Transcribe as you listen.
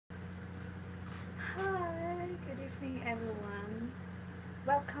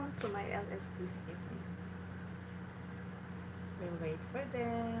to my LS this evening. We'll wait for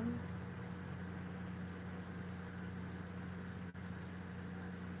them.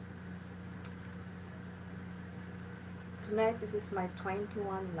 Tonight, this is my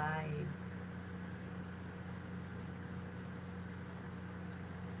 21 live.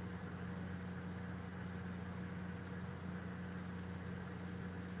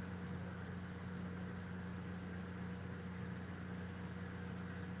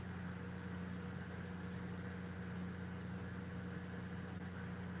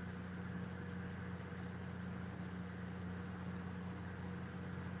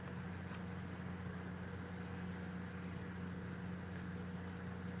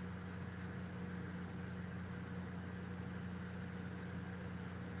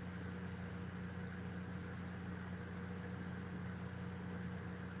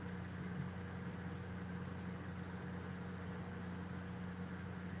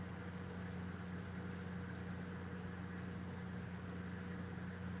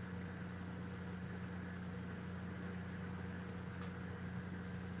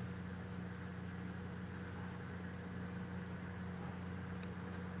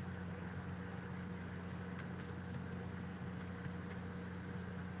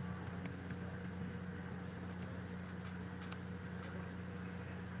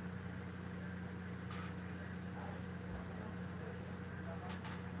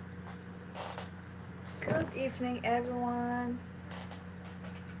 Good evening, everyone.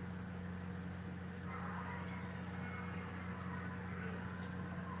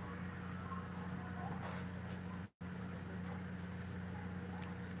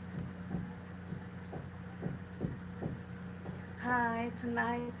 Hi,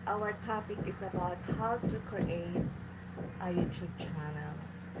 tonight our topic is about how to create a YouTube channel.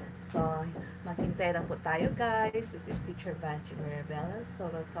 So, maghintay lang po tayo guys. This is Teacher Vanchi Mirabella. So,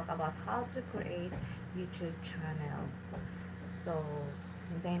 we'll talk about how to create YouTube channel. So,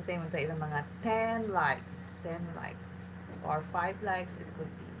 hintay-hintay mo tayo ng mga 10 likes. 10 likes. Or 5 likes, it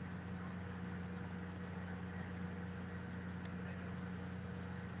could be.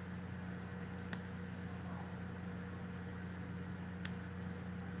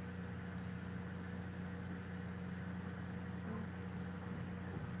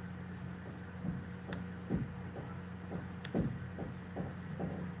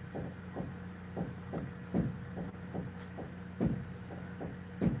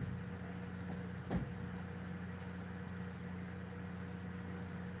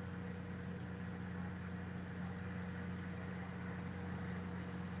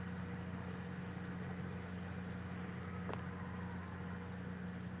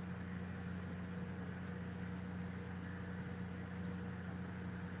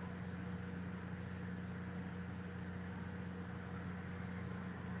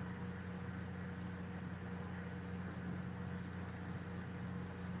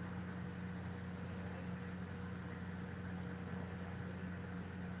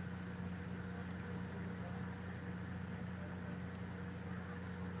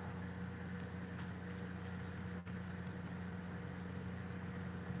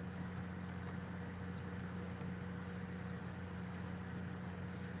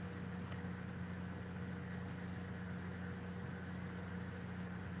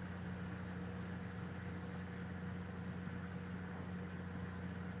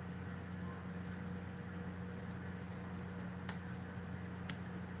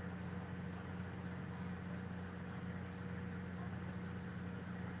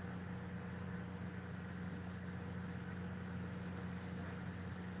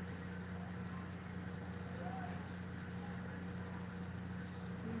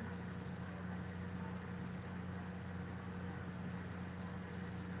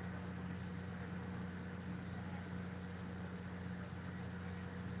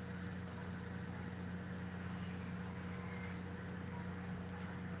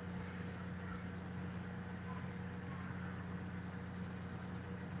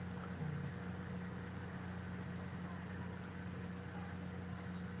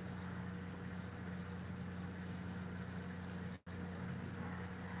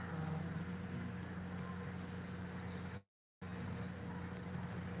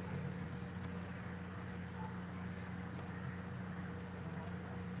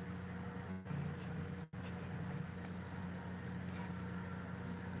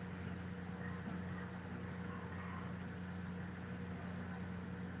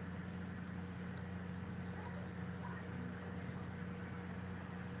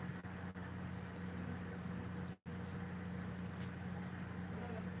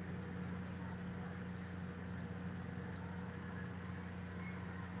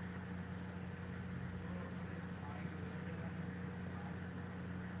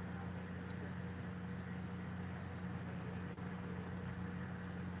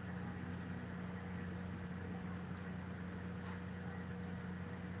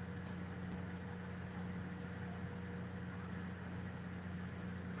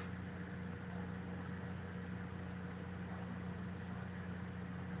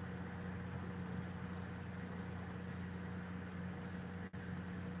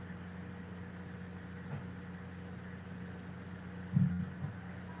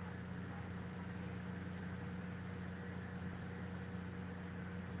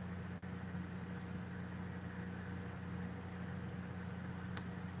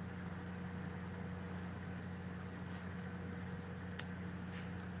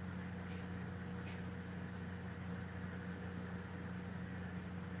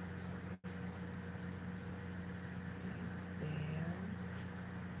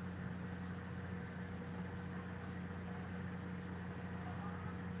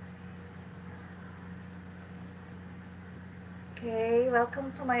 Okay, welcome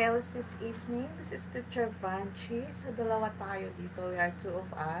to my LS this evening. This is Teacher Vanchi. So, dalawa tayo dito. We are two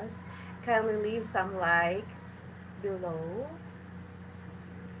of us. Kindly leave some like below.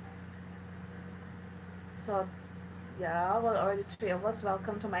 So, yeah, well, already three of us.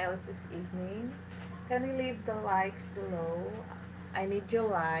 Welcome to my LS this evening. Kindly leave the likes below. I need your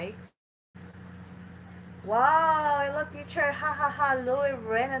likes. Wow, hello teacher. Ha ha ha. Louis,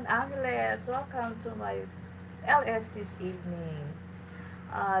 Brennan, Angeles. Welcome to my LS this evening.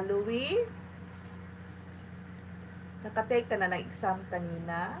 Louis, nakatake ka na ng exam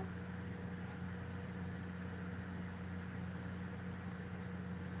kanina?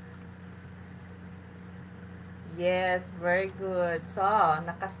 Yes, very good. So,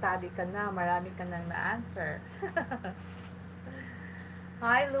 nakastudy ka na. Marami ka nang na-answer.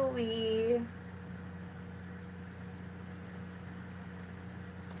 Hi, Louis.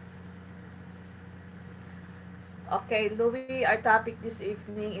 Okay, Louis, our topic this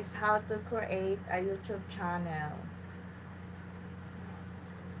evening is how to create a YouTube channel.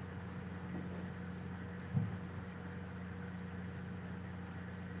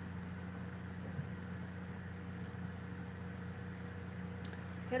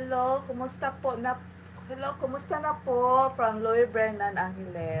 Hello, kumusta po na Hello, kumusta na po from Louis Brennan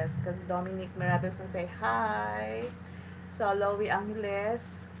Angeles? Kasi Dominic Mirados na say hi. So, Louis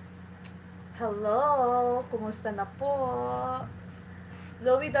Angeles. Hello, kumusta na po?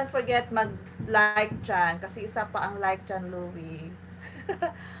 Louie, don't forget mag-like dyan. Kasi isa pa ang like dyan, Louie.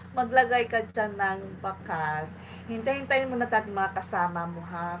 Maglagay ka dyan ng bakas. Hintayin mo na tayo mga kasama mo,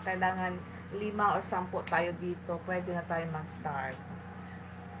 ha? Kailangan 5 o 10 tayo dito. Pwede na tayo mag-start.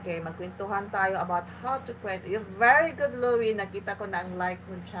 Okay, magkwentuhan tayo about how to create. You're very good, Louie. Nakita ko na ang like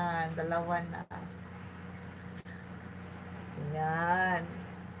mo dyan. 2 na. Yan.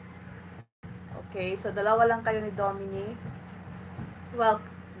 Okay, so 2 lang kayo ni Dominic. Well,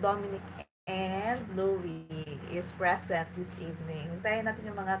 Dominic and Louie is present this evening. Hintayin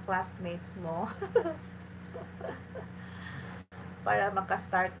natin yung mga classmates mo. Para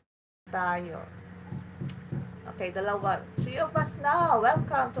makastart tayo. Okay, 2. 3 of us now.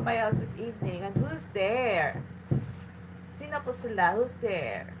 Welcome to my house this evening. And who's there? Sino po sila? Who's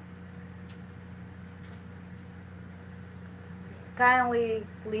there? Kindly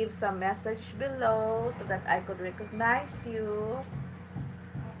leave some message below so that I could recognize you.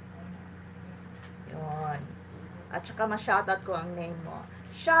 Yun. At saka ma-shoutout ko ang name mo.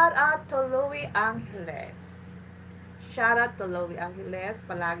 Shoutout to Louis Angeles. Shoutout to Louis Angeles.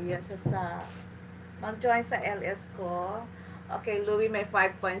 Palagi yan sa mag-join sa LS ko. Okay, Louis, may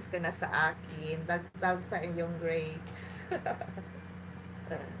 5 points ka na sa akin. Dagdag sa iyong grades.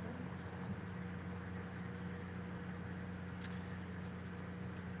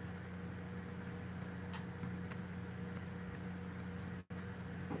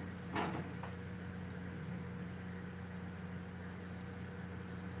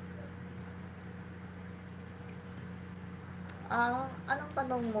 Anong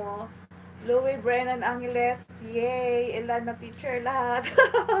tanong mo? Louis Brennan Angeles, yay! Ilan na teacher lahat?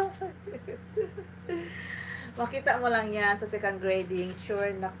 Makita mo lang yan sa second grading.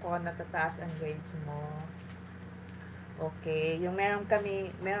 Sure na ko natataas ang grades mo. Okay, yung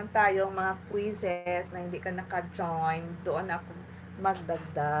meron tayong mga quizzes na hindi ka naka-join, doon ako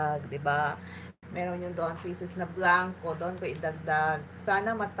magdagdag, 'di ba? Meron yung doon quizzes na blanco, doon ko idagdag.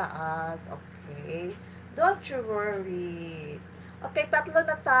 Sana mataas, okay? Don't you worry. Okay, 3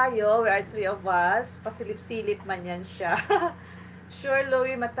 na tayo. We are 3 of us. Pasilip-silip man yan siya. Sure,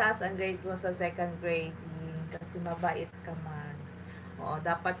 Louie, mataas ang grade mo sa second grading kasi mabait ka man. Oo,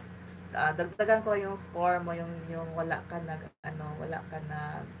 dapat dagdagan ko yung score mo, yung wala ka na,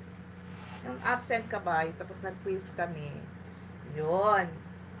 yung absent ka ba, tapos nag-quiz kami. Yun.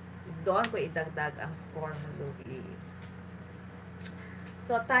 Doon ko idagdag ang score mo, Louie.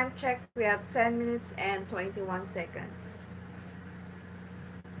 So, time check, we have 10 minutes and 21 seconds.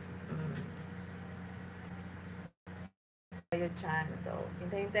 Tayo dyan. So,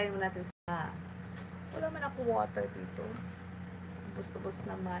 hintayin mo natin sa... Wala man ako water dito. Ubus-ubus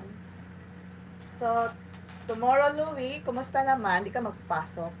naman. So, tomorrow, Louie, kumusta naman? Di ka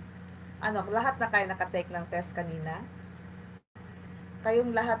magpasok? Lahat na kayo nakatake ng test kanina?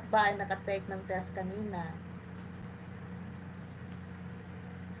 Kayong lahat ba ay nakatake ng test kanina?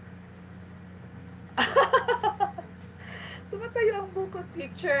 Tumatayo ang buhok ko,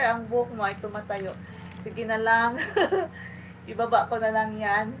 teacher. Ang buhok mo ay tumatayo. Sige na lang. Ibaba ko na lang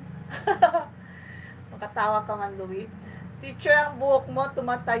yan. Makatawa ka man, Louie. Teacher, ang buhok mo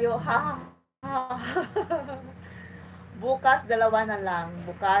tumatayo. Ha? Bukas, 2 na lang.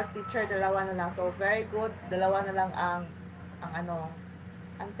 Bukas, teacher, 2 na lang. So, very good. 2 na lang ang ang ano,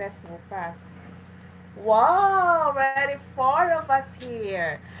 ang test bukas. Wow! Already 4 of us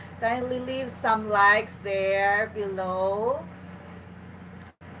here. Kindly leave some likes there below.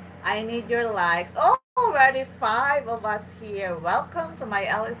 I need your likes. Oh, already 5 of us here. Welcome to my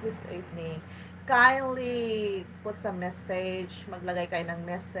LS this evening. Kindly put some message. Maglagay kayo ng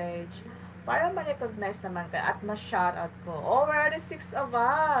message para ma-recognize naman kayo at ma-shoutout ko. Already 6 of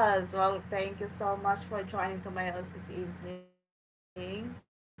us. Well, thank you so much for joining to my LS this evening.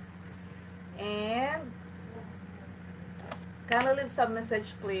 And kindly leave some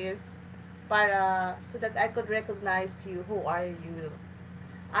message please para so that I could recognize you. Who are you?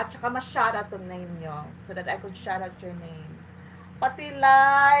 At saka ma-shoutout yung name nyo so that I could shoutout your name. Pati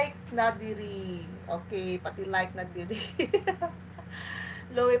like na diri. Okay, pati like na diri.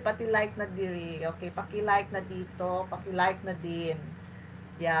 Louie, pati like na diri. Okay, paki-like na dito, paki-like na din.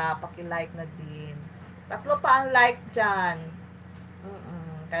 Yeah, paki-like na din. 3 pa ang likes dyan.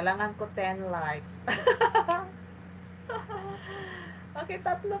 Kailangan ko 10 likes. Okay,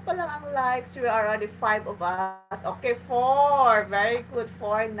 3 pa lang ang likes. We are already 5 of us. Okay, 4. Very good.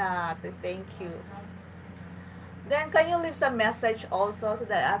 4 na. Thank you. Then, can you leave some message also so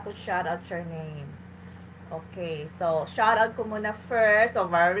that I could shout out your name? Okay, so, shout out ko muna first. So,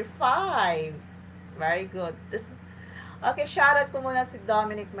 very 5. Very good. Okay, shout out ko muna si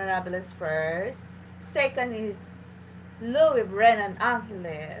Dominic Mirabeles first. Second is Louie Brennan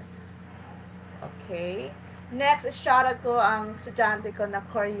Angeles. Okay. Next, shoutout ko ang estudyante ko na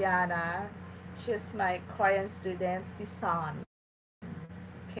Koreana. She's my Korean student, si Son.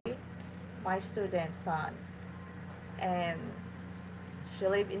 Okay? My student, Son. And she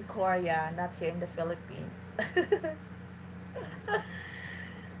live in Korea, not here in the Philippines.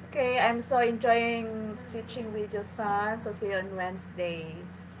 Okay, I'm so enjoying teaching with you, Son. So, see you on Wednesday.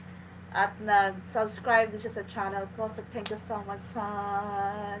 At nag-subscribe din siya sa channel ko. So, thank you so much,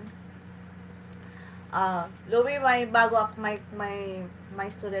 Son. Louie, may bago ako, my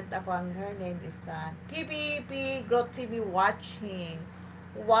student ako, her name is PBB Group TV watching.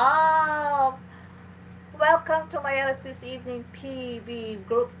 Wow! Welcome to my LS this evening, PB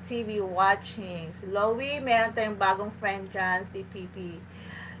Group TV watching. Si Louie, meron tayong bagong friend dyan, si PPV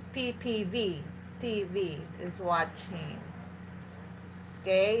TV is watching.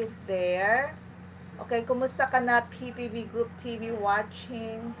 Okay, is there? Okay, kumusta ka na, PPV Group TV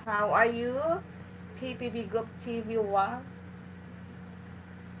watching? How are you? PPB Group TV 1.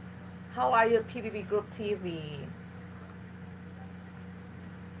 How are you, PPB Group TV?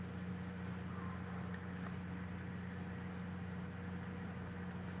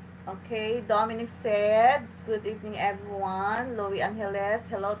 Okay, Dominic said, good evening everyone. Louie Angeles,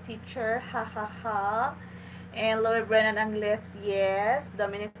 hello teacher, ha ha ha. And Louie Brennan Angeles, yes.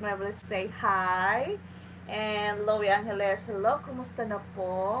 Dominic Marvelous say hi. And Louie Angeles, hello, kumusta na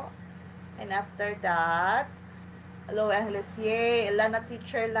po? And after that, hello Angeles, yay, ilan na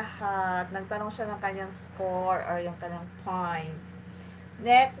teacher lahat. Nagtanong siya ng kanyang score or yung kanyang points.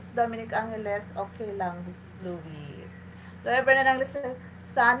 Next is Dominic Angeles, okay lang, Louie. Louie Brennan Angeles,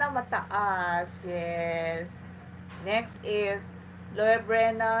 sana mataas, yes. Next is Louie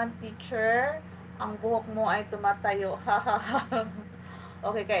Brennan, teacher, ang buhok mo ay tumatayo, hahaha.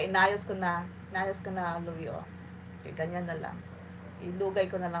 Okay, kaya inayos ko na, Louie, oh. Okay, ganyan na lang. Ilugay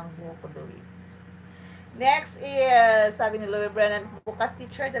ko na lang buhok ko, Louie. Next is, sabi ni Louie Brennan, bukas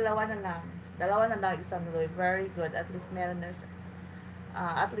teacher, dalawa na lang exam ni Louie. Very good. At least meron na,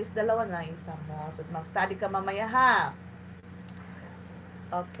 at least dalawa na lang exam mo. So, mag-study ka mamaya, ha?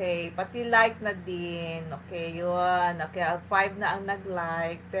 Okay, pati like na din. Okay, yun. Okay, 5 na ang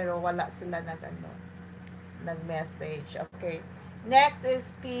nag-like, pero wala sila nag-message. Okay. Next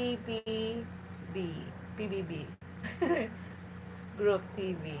is PBB. Group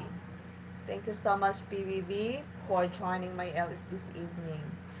TV. Thank you so much, PBB, for joining my LS this evening.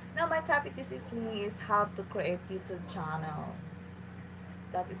 Now, my topic this evening is how to create YouTube channel.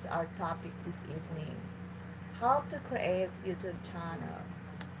 That is our topic this evening. How to create YouTube channel.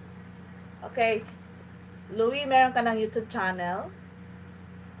 Okay, Louie, meron ka ng YouTube channel?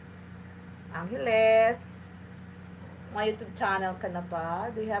 Angeles, may YouTube channel ka na ba?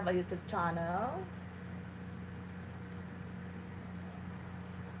 Do you have a YouTube channel?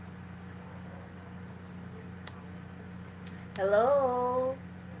 Hello?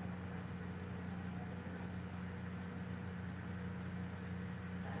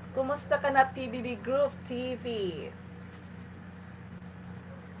 Kumusta ka na, PBB Group TV?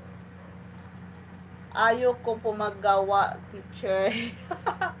 Ayaw ko po magawa, teacher.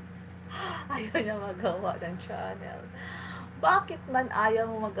 Ayaw niya magawa ng channel. Bakit man ayaw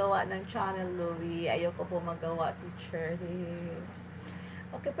mo magawa ng channel, Louie? Ayaw ko po magawa, teacher.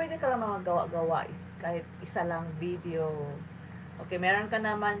 Okay, pwede ka lang magawa-gawa kahit isa lang video. Okay, meron ka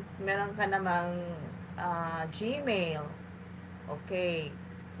namang Gmail. Okay.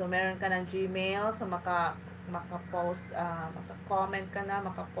 So, meron ka ng Gmail, so maka-post, maka-comment ka na,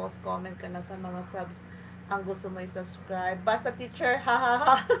 maka-post comment ka na sa mga subs ang gusto mo i-subscribe. Basta teacher, ha ha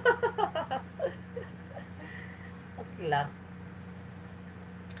ha. Okay lang.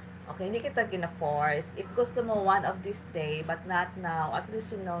 Okay, hindi kita gina-force. If gusto mo one of this day, but not now, at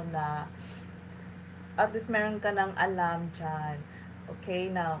least you know na, at least meron ka ng alam dyan.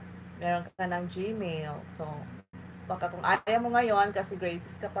 Okay, now, meron ka ng Gmail. So, baka kung ayaw mo ngayon, kasi grade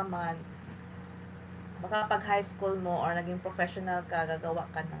 6 ka pa man, baka pag high school mo or naging professional ka, gagawa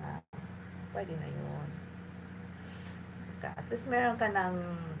ka na. Pwede na yun. Okay, at least meron ka ng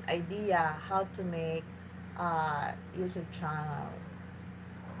idea how to make YouTube channel.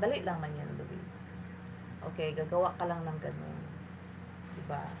 Dali lang man yan, Louie. Okay, gagawa ka lang ng ganun.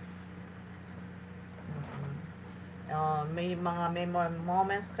 Diba? May mga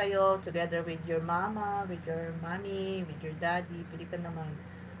moments kayo together with your mama, with your mommy, with your daddy. Pwede ka naman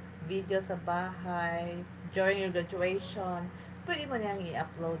video sa bahay. During your graduation, pwede mo niyang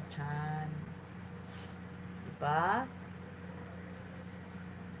i-upload dyan. Diba?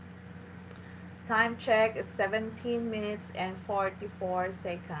 Time check, it's 17 minutes and 44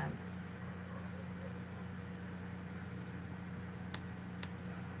 seconds.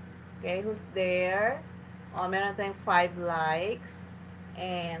 Okay, who's there? Meron tayong 5 likes.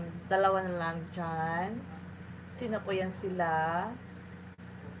 And 2 na lang dyan. Sino po yan sila?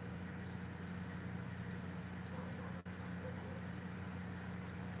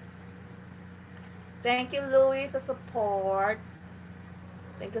 Thank you, Louie, sa support.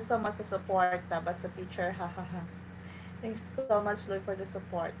 Thank you so much sa support. Basta teacher, hahaha. Thanks so much, Louie, for the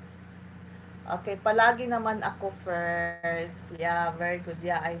support. Okay, palagi naman ako first. Yeah, very good.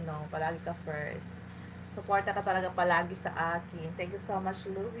 Yeah, I know. Palagi ka first. Supporta ka talaga palagi sa akin. Thank you so much,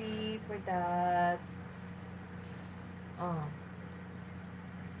 Louie, for that.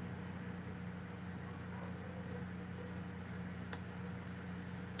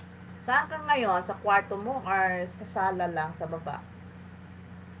 Saan ka ngayon? Sa kwarto mo or sa sala lang, sa baba?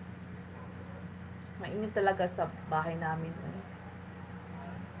 Mainit talaga sa bahay namin.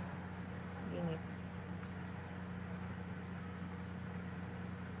 Init.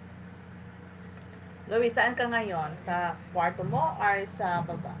 Louie, saan ka ngayon? Sa kwarto mo or sa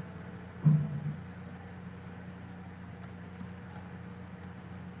baba?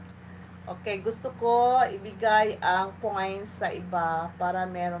 Okay, gusto ko ibigay ang points sa iba para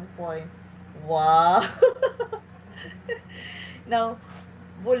merong points. Wow! Now,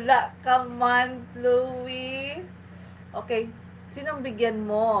 bula ka man, Louie. Okay, sinong bigyan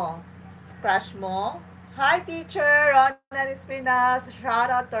mo? Crush mo? Hi, teacher! Ronan Espina. Shout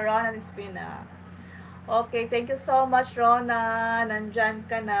out to Ronan Espina. Okay, thank you so much, Ronan. Nandyan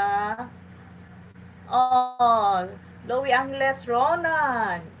ka na. Oh, Louie Angles,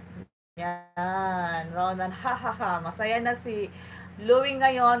 Ronan. Yan, Ronan. Ha, ha, ha. Masaya na si Louie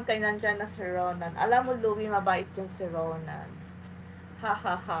ngayon, kaya nandyan na si Ronan. Alam mo, Louie, mabait yun si Ronan. Ha,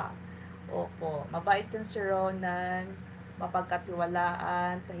 ha, ha. Opo, mabait yun si Ronan.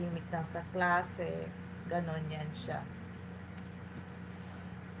 Mapagkatiwalaan, tahimik lang sa klase. Ganon yan siya.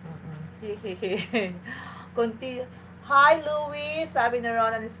 Hehehe. Hi, Louie! Sabi ni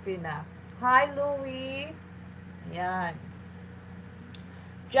Ronan Espina. Hi, Louie! Yan.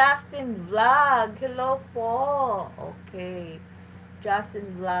 Justin Vlog. Hello po. Okay.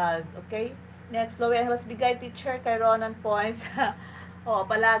 Justin Vlog. Okay. Next, Louie Angels, bigay teacher kay Ronan points.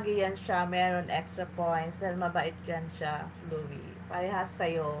 Palagi yan siya. Meron extra points. Dahil mabait yan siya, Louie. Parehas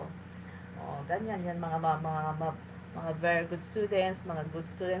sa'yo. Ganyan yan mga very good students, mga good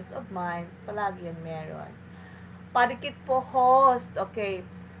students of mine. Palagi yan meron. Padikit po host. Okay.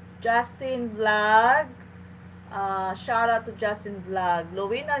 Justin Vlog. Shout out to Justin Vlog.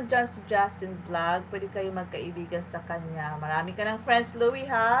 Louie, nandyan si Justin Vlog. Pwede kayo magkaibigan sa kanya. Marami ka ng friends,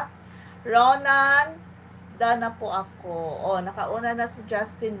 Louie, ha? Ronan, na po ako. Nakauna na si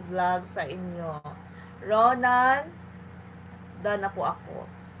Justin Vlog sa inyo. Ronan, na po ako.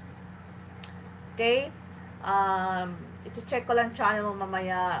 Okay? I-check ko lang channel mo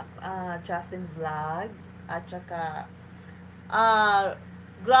mamaya, Justin Vlog. At saka,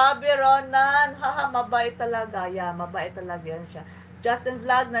 grabe, Ronan. Haha, mabait talaga. Yeah, mabait talaga yan siya. Justin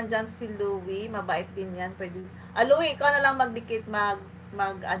Vlog, nandyan si Louie. Mabait din yan. Pwede. Louie, ikaw na lang magdikit,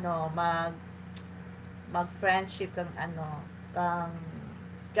 mag-friendship kang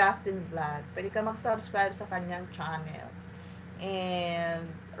Justin Vlog. Pwede ka mag-subscribe sa kanyang channel. And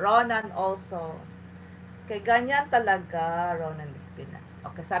Ronan also. Okay, ganyan talaga, Ronan Espina.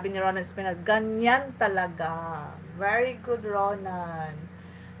 Okay, sabi ni Ronan Espina, ganyan talaga. Very good, Ronan.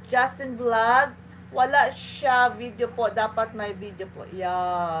 Justin Vlog, wala siya video po. Dapat may video po.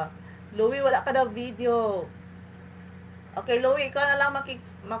 Yeah. Louie, wala ka daw video. Okay, Louie, ikaw na lang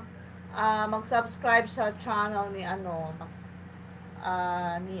mag-subscribe sa channel ni ano,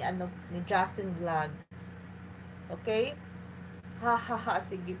 ni Justin Vlog. Okay? Ha ha ha,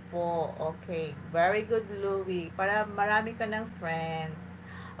 sige po. Okay. Very good, Louie. Para marami ka ng friends.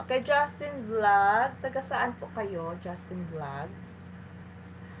 Okay, Justin Vlog. Taga saan po kayo, Justin Vlog?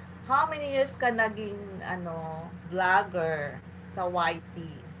 How many years ka naging, vlogger sa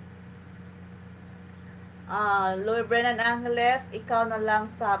YT? Louie Brennan Angeles, ikaw na lang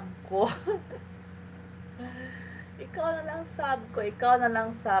sub ko. Ikaw na lang sub ko. Ikaw na lang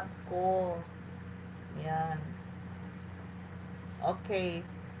sub ko. Yan. Okay.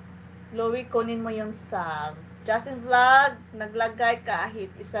 Louie, kunin mo yung sub. Justin Vlog, naglagay kahit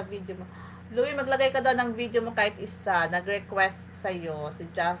isa video mo. Louie, maglagay ka daw ng video mo kahit isa. Nag-request sa'yo si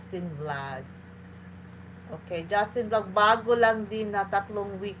Justin Vlog. Okay, Justin Vlog, bago lang din na 3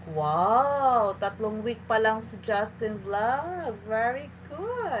 week. Wow! 3 week pa lang si Justin Vlog. Very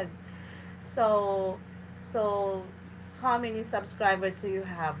good. So, how many subscribers do you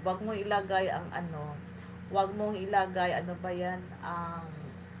have? Wag mo ilagay ang wag mong ilagay, ba yan, ang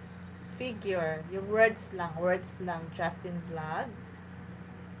figure. Yung words lang, Justin Vlog.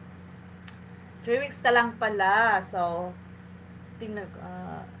 3 weeks ka lang pala. So, tingnan,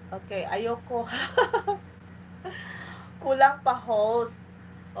 okay, ayoko. Kulang pa host.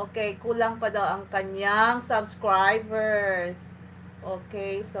 Okay, kulang pa daw ang kanyang subscribers.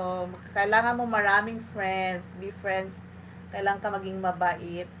 Okay, so kailangan mo maraming friends. Be friends. Kailangan ka maging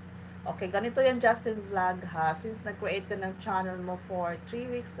mabait. Okay, ganito yan, Justin Vlog, ha. Since nag-create ka ng channel mo for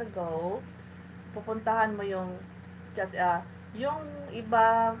 3 weeks ago, pupuntahan mo yung yung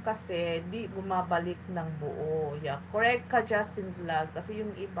iba kasi di bumabalik ng buo. Yeah, correct ka, Justin Vlog, kasi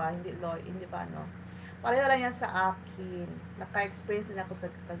yung iba hindi ba, pareho lang yan sa akin. Naka-experience din ako sa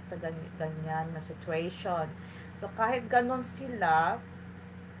ganyan na situation. So, kahit ganun sila,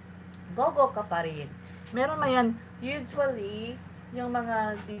 go ka pa rin. Meron na yan, usually, yung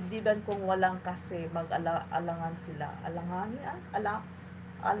mga dibdiban kung walang kasi, mag-alangan sila. Alangan.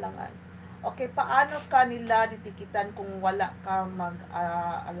 Okay, paano ka nila ditikitan kung wala ka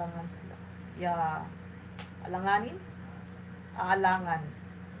mag-alangan sila? Yeah. Alanganin? Aalangan.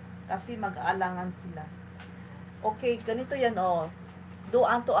 Kasi mag-aalangan sila. Okay, ganito yan, do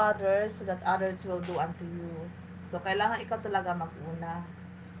unto others so that others will do unto you. So, kailangan ikaw talaga mag-una.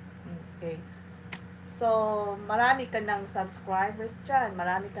 Okay. So, marami ka ng subscribers dyan.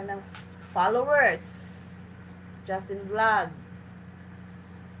 Marami ka ng followers. Justin Vlog.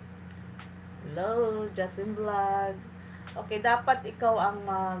 Hello, Justin Vlog. Okay, dapat ikaw ang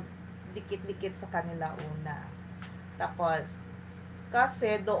mag-dikit-dikit sa kanila una. Tapos,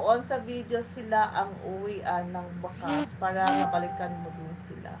 kasi doon sa video sila ang uwian ng bakas para mabalikan mo din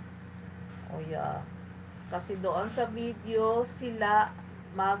sila. Yeah. Kasi doon sa video sila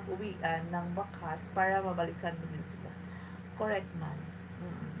mag-uwian ng bakas para mabalikan mo din sila. Correct man.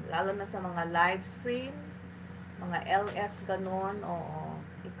 Lalo na sa mga live stream, mga LS ganun, oo.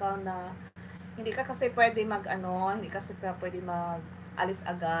 Ikaw na, hindi ka kasi pwede hindi kasi pwede mag-alis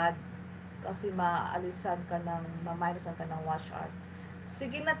agad. Kasi maalisan ka maminusan ka ng watch hours.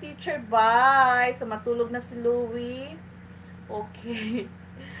 Sige na, teacher, bye. So, matulog na si Louie. Okay.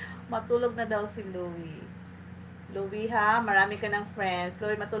 Matulog na daw si Louie. Louie, ha? Marami ka ng friends.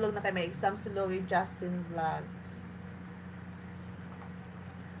 Louie, matulog na kayo. May exam si Louie, Justin Vlog.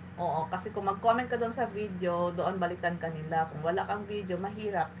 Oo, kasi kung mag-comment ka doon sa video, doon balikan ka nila. Kung wala kang video,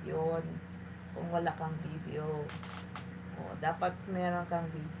 mahirap yon. Kung wala kang video. Dapat meron kang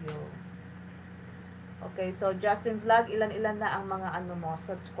video. Okay, so Justin Vlog, ilan-ilan na ang mga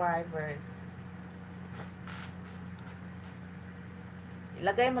subscribers.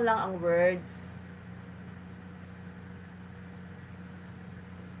 Ilagay mo lang ang words.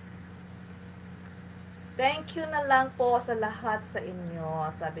 Thank you na lang po sa lahat sa inyo,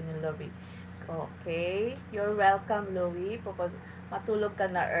 sabi ni Louie. Okay, you're welcome, Louie. Matulog ka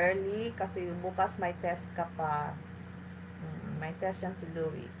na early kasi bukas may test ka pa. May test yan si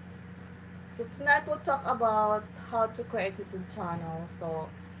Louie. So, tonight we'll talk about how to create YouTube channel. So,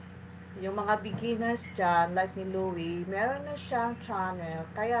 yung mga beginners dyan, like ni Louie, meron na siyang channel,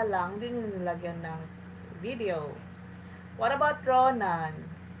 kaya lang, hindi nilagyan ng video. What about Ronan?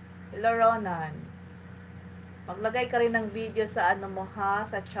 Hello, Ronan. Maglagay ka rin ng video sa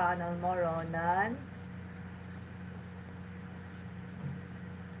sa channel mo, Ronan.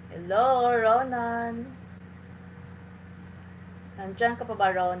 Hello, Ronan. Nandyan ka pa ba,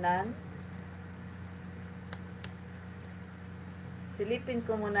 Ronan? Silipin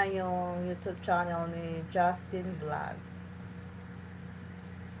ko muna yung YouTube channel ni Justin Vlog.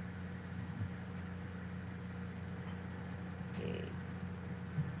 Okay.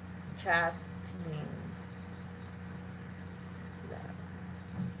 Justin Vlog.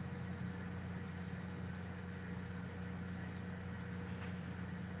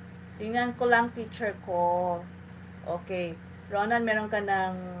 Tingnan ko lang, teacher ko. Okay. Ronan, meron ka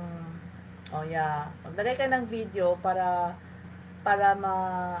ng oh yeah, maglagay ka ng video para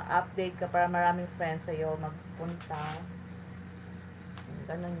ma-update ka, para maraming friends sa'yo magpunta.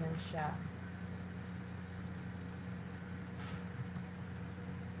 Ganun yan siya.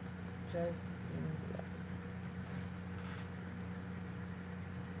 Just in vlog.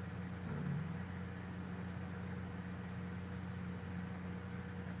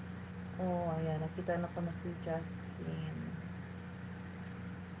 Oh, ayan. Nakita na ko na si Justin.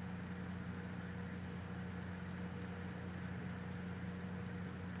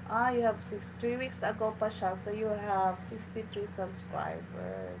 You have 3 weeks ago pa siya, so you have 63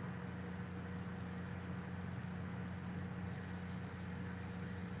 subscribers.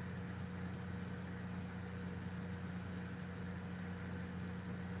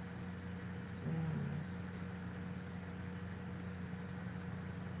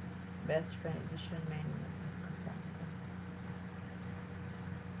 Best friend edition menu. Kasama.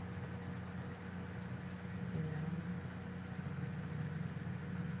 Ayan.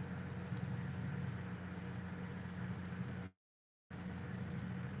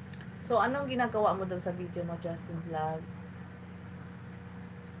 So, anong ginagawa mo dun sa video mo, Justin Vlogs?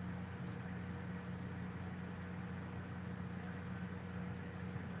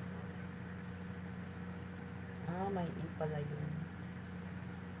 May i pala yun.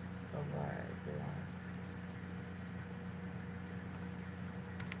 Cover lang.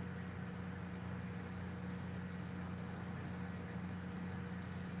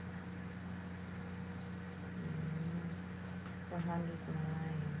 Hmm.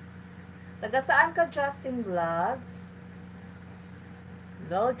 409. Taga saan ka, Justin Vlogs?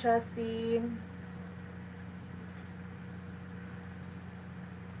 Hello, Justin.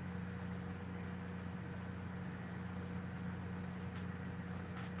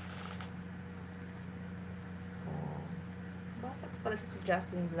 Pala si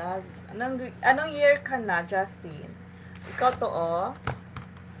Justin Vlogs. Anong year ka na, Justin? Ikaw to, oh.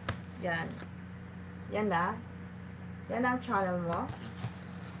 Yan. Yan na. Yan ang channel mo.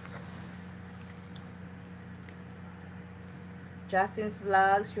 Justin's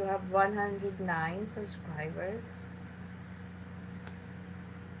Vlogs, you have 109 subscribers.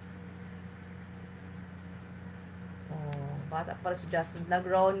 Oh, bata pala si Justin Vlog.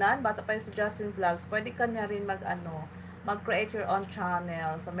 Ronan, bata pa si Justin Vlogs. Pwede ka niya rin mag-create your own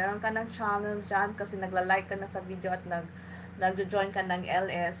channel. So, meron ka ng channel dyan kasi nagla-like ka na sa video at nag-join ka ng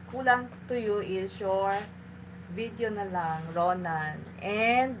LS. Kulang to you is your video na lang, Ronan.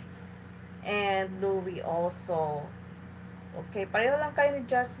 And Louie also. Okay, pareho lang kayo ni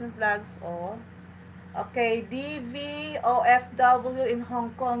Justin Vlogs, oh. Okay, DVOFW in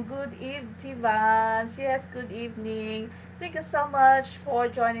Hong Kong. Good evening, Tivans. Yes, good evening. Thank you so much for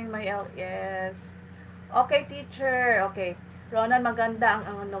joining my LS. Okay, teacher. Okay. Ronan, maganda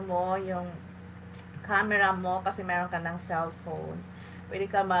ang ano mo, yung camera mo kasi meron ka ng cellphone. Pwede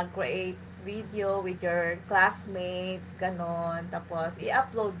ka mag-create video with your classmates, ganon. Tapos,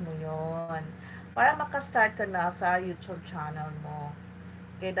 i-upload mo yon para makastart ka na sa YouTube channel mo.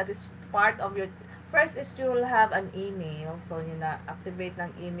 Okay, that is part of your... First is you will have an email. So, yun na, activate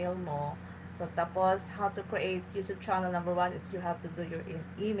ng email mo. So, tapos, how to create YouTube channel, number 1 is you have to do your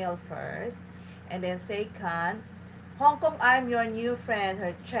email first. And then second, Hong Kong, I'm your new friend.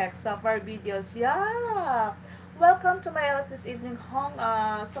 Her check, super videos. Yeah! Welcome to my LS this evening,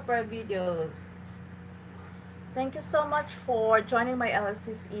 super videos. Thank you so much for joining my LS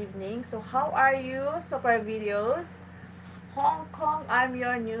this evening. So how are you, super videos? Hong Kong, I'm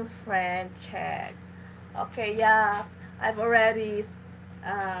your new friend. Check. Okay, yeah. I've already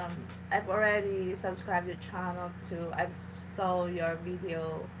subscribed your channel too. I saw your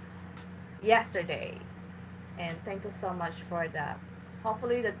video yesterday, and thank you so much for that.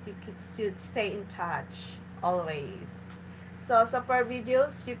 Hopefully that you should stay in touch always. So super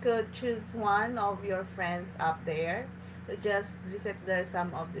videos, you could choose one of your friends up there to just visit there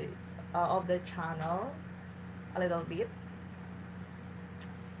some of the channel a little bit.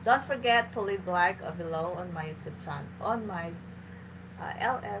 Don't forget to leave like below on my YouTube channel, on my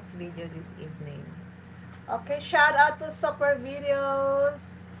LS video this evening. Okay, shout out to super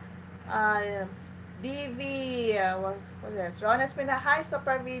videos. Uh, DV, what's this? Ronan Spina. Hi,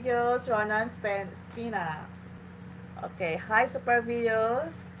 Super Videos. Ronan Spina. Okay, hi, Super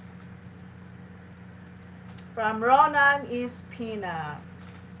Videos. From Ronan Espina.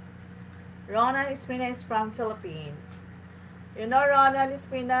 Ronan Espina is from Philippines. You know Ronan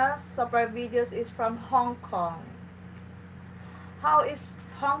Espina? Super Videos is from Hong Kong. How is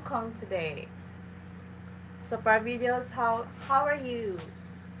Hong Kong today? Super Videos, how are you?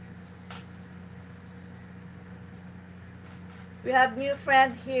 We have new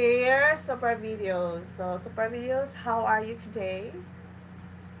friend here, Super Videos. So Super Videos, how are you today?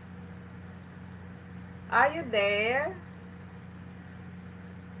 Are you there?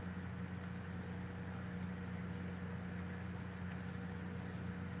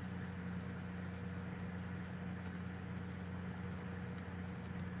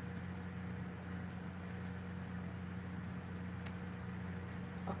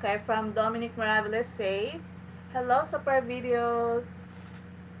 Okay, from Dominic Mirabeles says, hello Super Videos.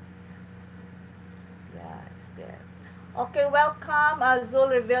 Yeah, it's there. Okay, welcome Azul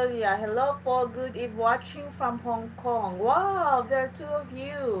Revilla. Hello po, good eve watching from Hong Kong. Wow, there are two of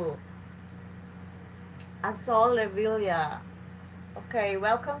you. Azul Revilla. Okay,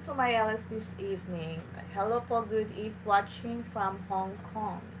 welcome to my LST's evening. Hello po, good eve watching from Hong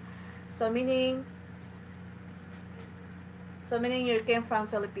Kong. So meaning you came from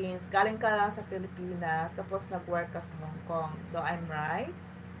Philippines. Galing ka lang sa Pilipinas, tapos nag-work ka sa Hong Kong. Do I'm right?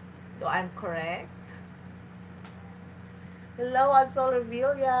 Do I'm correct? Hello, Azul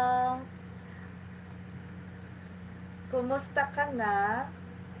Revilla. Kumusta ka na?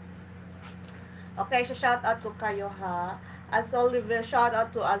 Okay, so shout out ko kayo ha. Azul Revilla, shout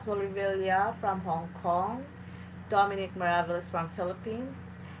out to Azul Revilla from Hong Kong. Dominic Maravelis from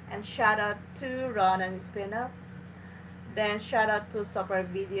Philippines. And shout out to Ronan Espina. Then shout out to Super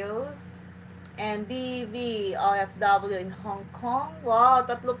Videos. And DV OFW in Hong Kong. Wow,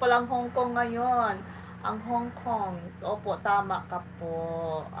 tatlo palang Hong Kong ngayon. Ang Hong Kong. Opo, tama ka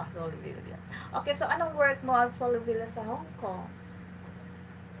po, Azul Revilla. Okay, so anong work mo, Azul Revilla, sa Hong Kong?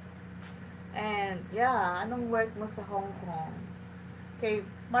 And, yeah, anong work mo sa Hong Kong? Okay,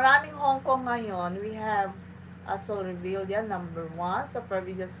 maraming Hong Kong ngayon. We have Azul Revilla, number 1. Super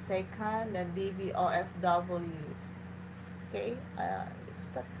Videos, second. And DV OFW. Okay,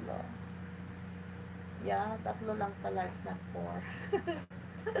 it's tatlo. Yeah, tatlo lang pala. It's not 4.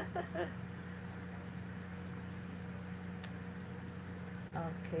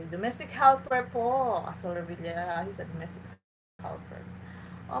 Okay, domestic helper po. Azul Revilla, he's a domestic helper.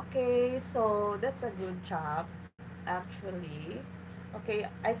 Okay, so that's a good job, actually. Okay,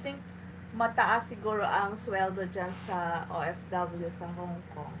 I think mataas siguro ang sweldo dyan sa OFW sa Hong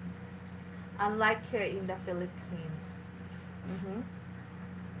Kong. Unlike here in the Philippines.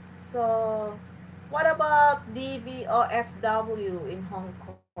 So, what about DVOFW in Hong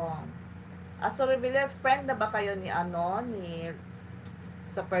Kong? So, Revilla, friend na ba kayo ni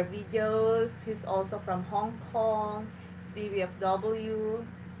Super Videos? He's also from Hong Kong. DVFW.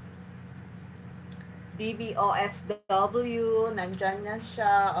 DVOFW. Nandyan na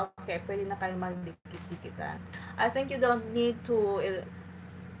siya. Okay, pwede na kayo magdikit-dikitan. I think you don't need to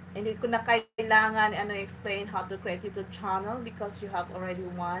hindi ko na kailangan explain how to create YouTube channel because you have already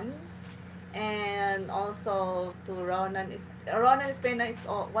one. And also to Ronan Espina is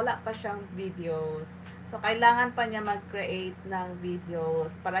wala pa siyang videos. So kailangan pa niya mag-create ng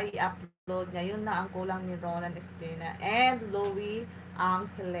videos para i-upload niya. Yun na ang kulang ni Ronan Espina and Louie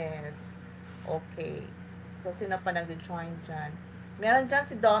Angeles. Okay. So sino pa nag-join dyan? Meron dyan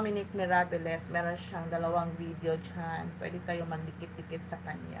si Dominic Mirabeles. Meron siyang 2 video dyan. Pwede kayo magdikit-dikit sa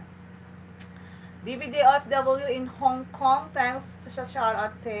kanya. DVD OFW in Hong Kong. Thanks to sa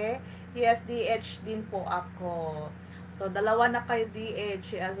shoutout te. Yes, DH din po ako. So, 2 na kayo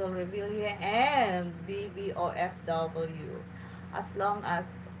DH. Si Azul Revilla and DVOFW. As long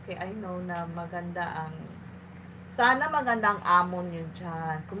as, okay, I know na maganda ang sana magandang amon yun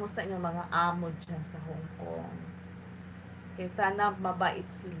dyan. Kumusta yung mga amon dyan sa Hong Kong? Okay, sana mabait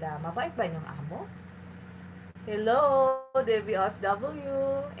sila. Mabait ba yung amo? Hello,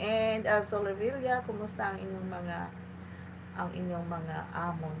 DVFW and Azul Revilla, kumusta ang inyong mga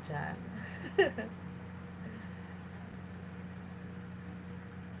amo dyan?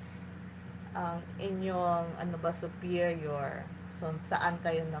 Ang inyong superior. So, saan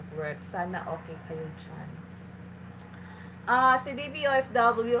kayo nag-work? Sana okay kayo dyan. Si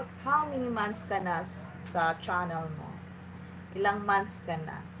DVOFW, how many months ka na sa channel mo? Ilang months ka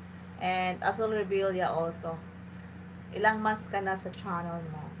na? And Azul Revilla also, ilang months ka na sa channel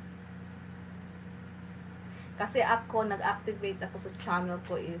mo? Kasi ako, nag-activate ako sa channel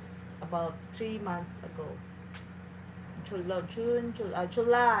ko is about 3 months ago.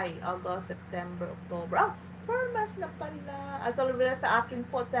 July, August, September, October. 4 months na pala. As always sa akin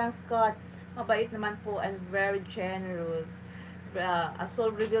po, thanks God. Mabait naman po and very generous. As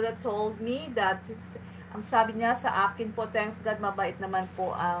already told me that ang sabi niya sa akin po, thanks God, mabait naman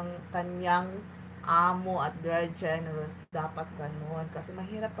po ang kanyang amo at very generous. Dapat ganun. Kasi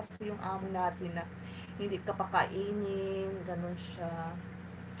mahirap kasi yung amo natin na hindi ka pakainin. Ganun siya.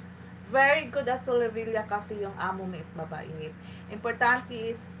 Very good as Solrevilla kasi yung amo mo is mabait. Importante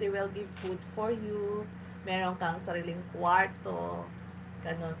is they will give food for you. Meron kang sariling kwarto.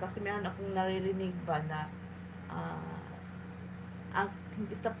 Ganun. Kasi meron akong naririnig ba na ang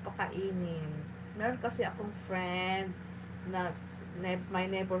hindi sila pakainin. Meron kasi akong friend na my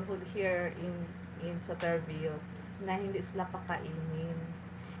neighborhood here in Sotterville na hindi sila pakainin.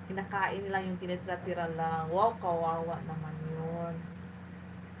 Kinakain nila yung tinitira-tira lang. Wow, kawawa naman yun.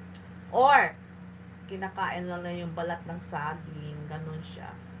 Or, kinakain lang na yung balat ng saging. Ganun siya.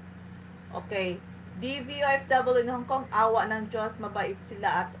 Okay. DVOFW in Hong Kong, awa ng Diyos, mabait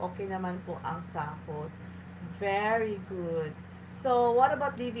sila at okay naman po ang sahod. Very good. So, what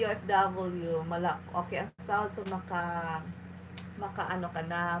about DVOFW? Okay ang sahod, so maka-ano ka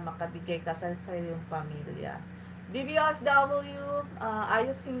na, makabigay ka sa iyong pamilya. DVOFW, are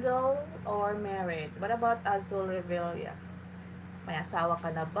you single or married? What about Azul Revelia? May asawa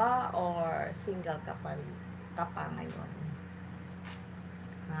ka na ba or single ka pa ngayon?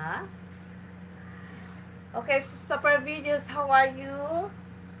 Ha? Okay, so super videos, how are you?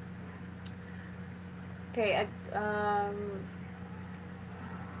 Okay,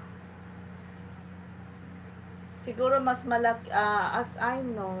 siguro mas malaki, as I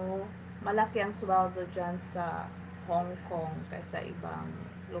know, malaki ang sweldo dyan sa Hong Kong kaysa ibang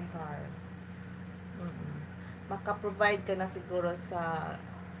lugar. Maka-provide ka na siguro sa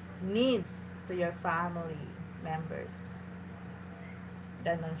needs to your family members.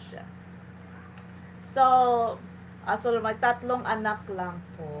 Ganon siya. So, may 3 anak lang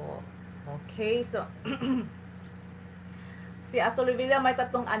po. Okay, so si Asolvilla may 3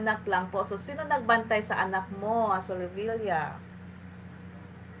 anak lang po. So, sino nagbantay sa anak mo, Asolvilla?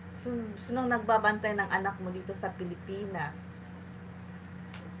 Sinong nagbabantay ng anak mo dito sa Pilipinas?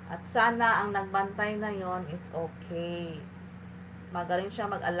 At sana ang nagbantay na yon is okay. Magaling siya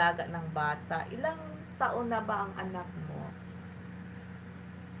mag-alaga ng bata. Ilang taon na ba ang anak mo?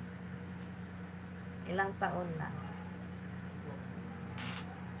 Ilang taon na?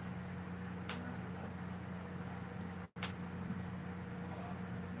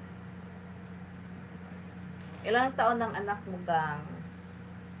 Ilang taon ng anak mo, gang?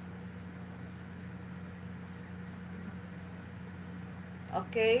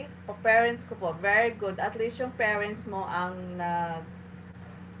 Okay? Pa-parents ko po. Very good. At least yung parents mo ang nag-alaga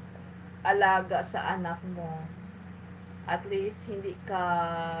sa anak mo. At least hindi ka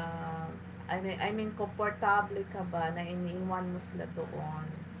I mean, komportable ka ba na iniiwan mo sila doon?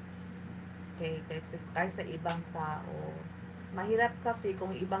 Okay, kaysa ibang tao. Mahirap kasi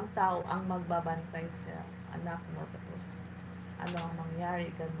kung ibang tao ang magbabantay sa anak mo, tapos ano ang mangyari,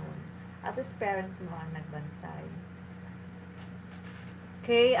 ganun. At least parents mo ang nagbantay.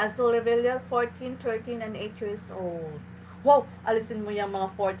 Okay, Azul Rebellion, 14, 13, and 8 years old. Wow! Alisin mo yung mga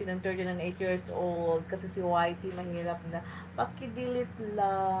 14 and 13 and 8 years old kasi si YT mahirap na pakidelete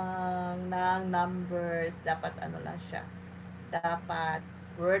lang ng numbers. Dapat ano lang siya. Dapat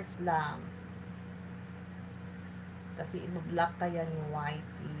words lang. Kasi i-block kaya ni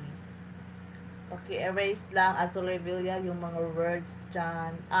YT. Paki-erase lang Azul Revilla yung mga words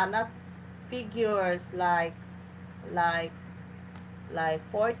dyan. Not figures like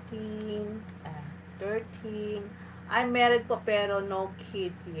 14, 13. I'm married po pero no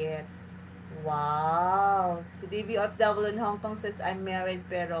kids yet. Wow! Si DVFW in Hong Kong says I'm married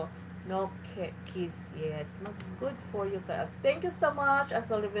pero no kids yet. Good for you. Thank you so much,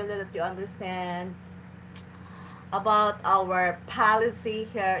 Azul Revilla, that you understand about our policy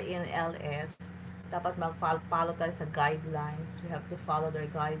here in LS. Dapat mag-follow tayo sa guidelines. We have to follow their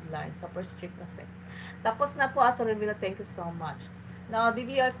guidelines. Super strict kasi. Tapos na po, Azul Revilla. Thank you so much. Now,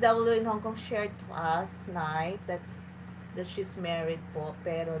 DVFW in Hong Kong shared to us tonight that she's married po,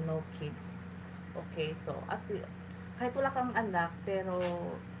 pero no kids. Okay, so, kahit wala kang anak, pero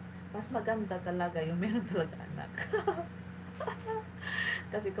mas maganda talaga yung meron talaga anak.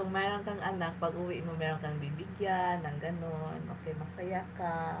 Kasi kung meron kang anak, pag uwi mo, meron kang bibigyan, ng ganun. Okay, masaya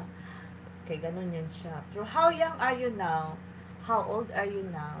ka. Okay, ganun yun siya. Pero how young are you now? How old are you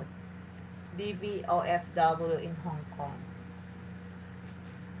now? DVOFW in Hong Kong.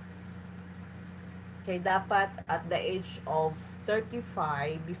 Kaya dapat at the age of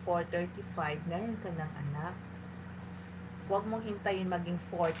 35, before 35, meron ka ng anak. Huwag mong hintayin maging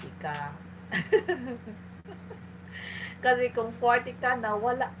 40 ka. Kasi kung 40 ka na,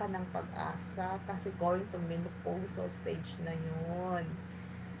 wala ka ng pag-asa. Kasi going to menopausal stage na yun.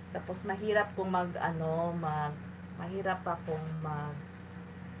 Tapos mahirap kung mahirap pa kung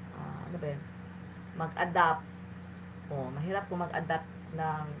ano ba yun? Mag-adapt. Mahirap kung mag-adapt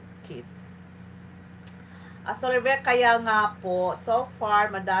ng kids. So, kaya nga po, so far,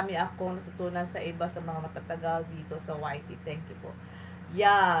 madami akong natutunan sa iba sa mga matatagal dito sa YT. Thank you po.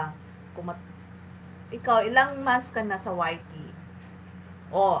 Yeah. Ikaw, ilang months ka na sa YT?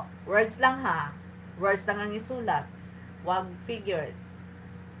 Words lang ha. Words lang ang isulat. Wag figures.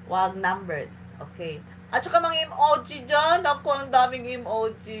 Wag numbers. Okay. At saka mga emoji dyan. Ako, ang daming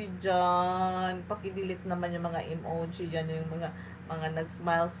emoji dyan. Pakidelete naman yung mga emoji dyan. Yung mga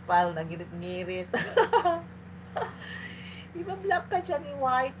nag-smile-smile, nagirit-ngirit. Iba-block ka dyan ni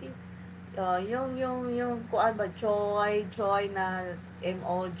Whitey. Yung kuan ba, joy na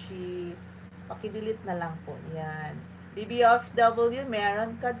emoji. Pakidelete na lang po. Yan. BBFW,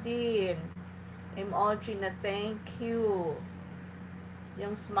 meron ka din. Emoji na thank you.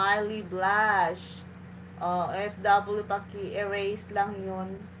 Yung smiley blush. FW, paki-erase lang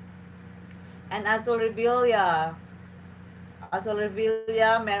yun. And Azul Revilla,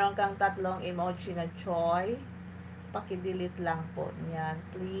 meron kang tatlong emoji na joy. Paki-delete lang po niyan,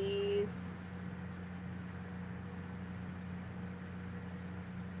 please.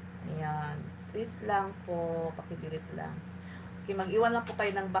 Ayan. Please lang po, paki-delete lang. Okay, mag-iwan lang po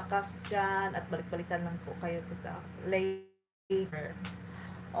kayo ng bakas dyan at balik-balikan lang po kayo kita later.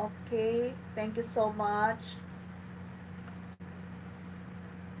 Okay, thank you so much.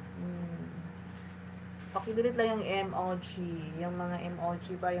 Pakidelete lang yung emoji. Yung mga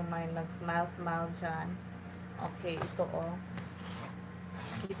emoji ba, yung may nag-smile-smile dyan. Okay, ito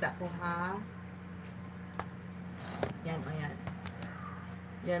kita ko ha. Yan yan.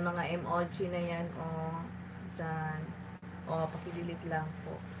 Yan mga emoji na yan dyan. Pakidelete lang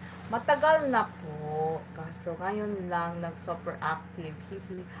po. Matagal na po. Kaso ngayon lang nag-super active.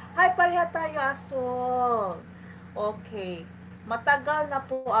 Hihi. Hi, pareha tayo aso. Okay. Matagal na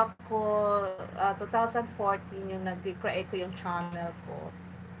po ako. 2014 yung nag-create ko yung channel ko.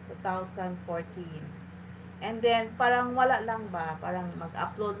 2014. And then, parang wala lang ba? Parang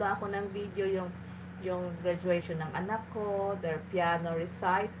mag-upload lang ako ng video yung graduation ng anak ko, their piano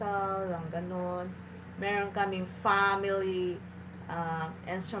recital, lang ganun. Meron kaming family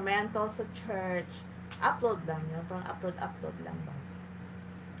instrumental sa church. Upload lang yun. Parang upload lang ba?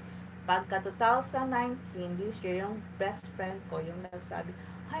 Pagka 2019, this year, yung best friend ko, yung nagsabi,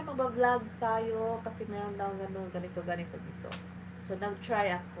 hi, magbablog tayo kasi meron daw ganito dito. So,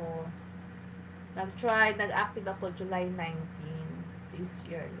 nag-try, nag-active ako July 19 this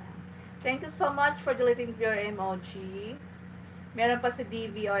year lang. Thank you so much for deleting your emoji. Meron pa si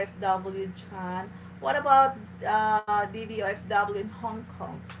DVOFW dyan. What about DVOFW in Hong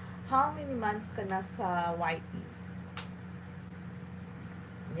Kong? How many months ka na sa YT?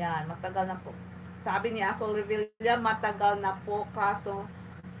 Yan, matagal na po. Sabi ni Asol Revilla, matagal na po. Kaso,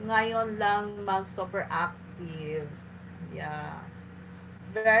 ngayon lang mag-super active. Yeah.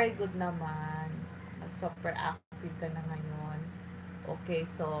 Very good naman. Nag-super active ka na ngayon. Okay,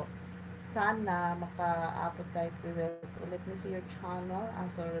 so, sana maka-upload tayo. Let me see your channel,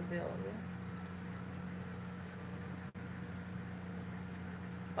 Asol Revilla.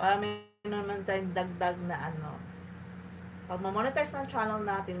 Para may naman tayong dagdag na pag ma-monetize ng channel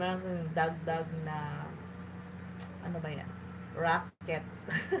natin, meron tayong dagdag na ano ba yan? Rocket.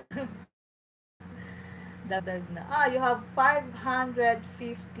 Dagdag na. You have 550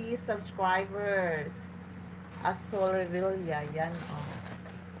 subscribers. Asol Revilla, yan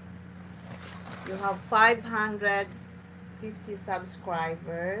You have 550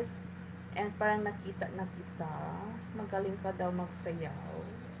 subscribers. And parang nakita na kita. Magaling ka daw magsayaw.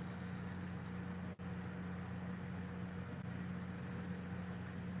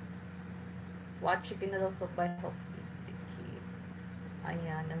 Watch chicken noodles soup by Hope Kid.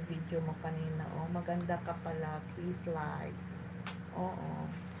 Ayan, ang video mo kanina. Maganda ka pala. Please like.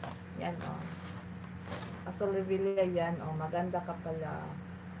 Yan Asol Revilla yan. Maganda ka pala.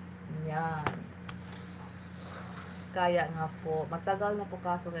 Yan. Kaya nga po. Matagal na po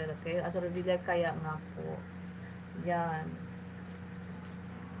kaso kayo. Asol Revilla, kaya nga po. Yan.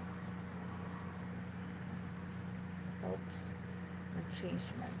 Oops. Nag-change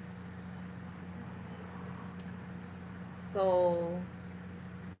man. So,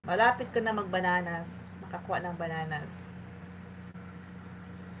 malapit ka na mag-bananas. Makakuha ng bananas.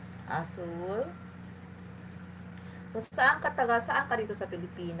 Asul. So, saan ka dito sa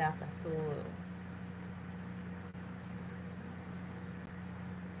Pilipinas? Sa Seoul.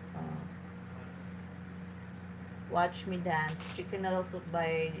 Uh, Watch Me Dance. Chicken Noodle Soup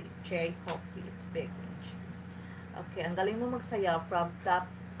by J. Coffee. It's big. Okay, ang galing mo magsaya from top.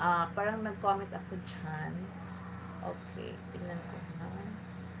 Parang nag-comment ako dyan. Okay, tingnan ko ha.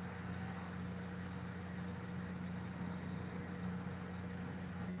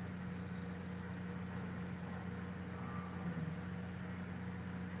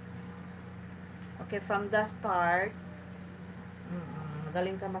 Okay, from the start,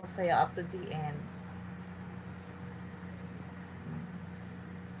 magaling ka magsaya up to the end.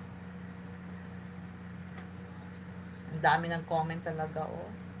 Ang dami ng comment talaga,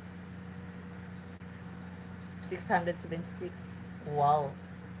 oh. 676. Wow.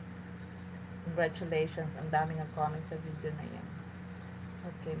 Congratulations. Ang dami ng comments sa video na yan.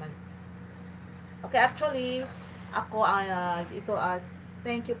 Okay, Okay, actually, ako, ito as,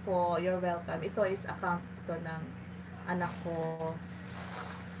 thank you po, you're welcome. Ito is account ito ng anak ko.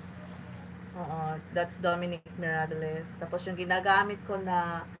 That's Dominic Mirabilis. Tapos yung ginagamit ko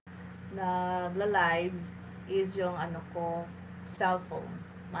na live is yung ano ko, cellphone.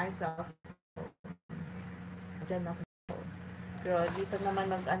 My cellphone. Diyan nasa cellphone. Pero dito naman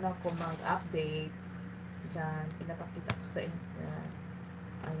mag-update. Diyan, pinapakita ko sa inyo.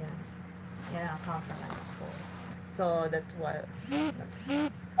 Ayan. Yan ang account ng anak ko. So, that's what.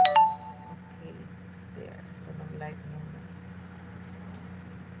 Okay. It's there. So, mag-like muna.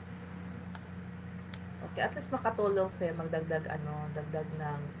 Okay, at least makatulong sa'yo magdagdag dagdag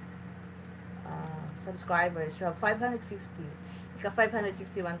ng subscribers from 550. Ika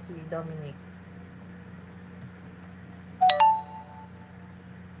 551 si Dominic.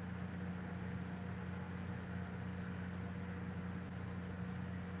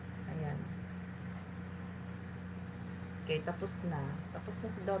 Ayan. Okay, tapos na. Tapos na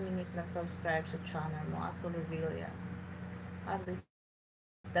si Dominic nag-subscribe sa channel mo. Aso reveal yan. At least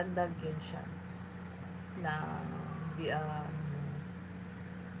dagdag yun siya na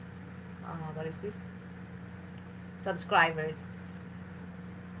what is this? Subscribers.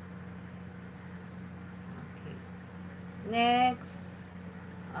 Okay. Next.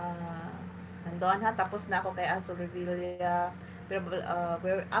 Nandun ha. Tapos na ako kay Aso Revilla. Pero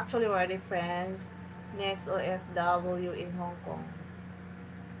we're actually already friends. Next, OFW in Hong Kong.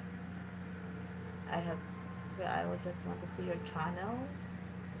 I would just want to see your channel.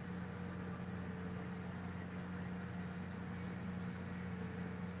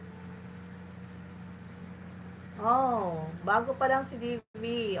 Oh, bago pa lang si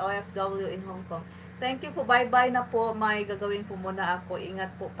DV, OFW in Hong Kong. Thank you po. Bye-bye na po. May gagawin po muna ako.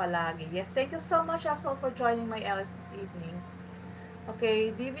 Ingat po palagi. Yes, thank you so much, Asol, for joining my LS this evening. Okay,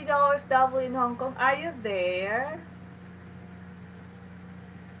 DV the OFW in Hong Kong. Are you there?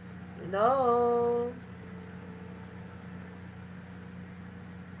 Hello?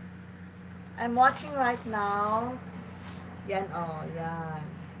 I'm watching right now. Yan, oh, yan.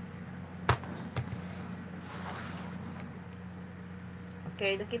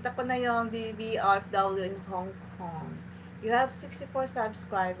 Okay, nakita ko na yung DVFW in Hong Kong. You have 64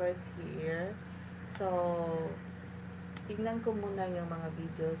 subscribers here. So, tingnan ko muna yung mga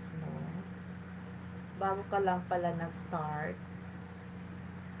videos mo. Bago ka lang pala nag-start.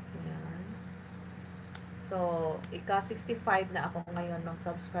 Ayan. So, ika-65 na ako ngayon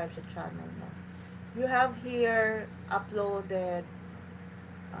mag-subscribe sa channel mo. You have here uploaded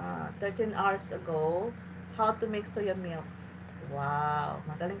 13 hours ago how to make soya milk. Wow,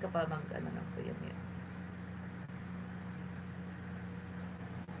 magaling ka pa ng soya milk.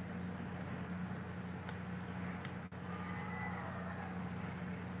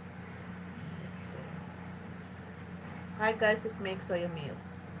 Hi guys, let's make soya milk.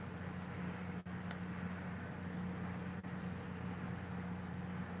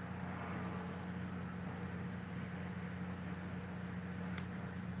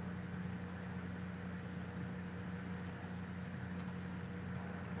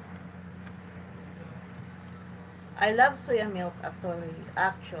 I love soya milk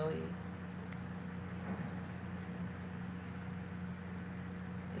actually.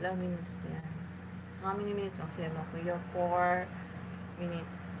 Ilang minutes yan? How many minutes ang soya milk? Maybe 4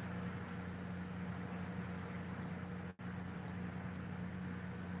 minutes.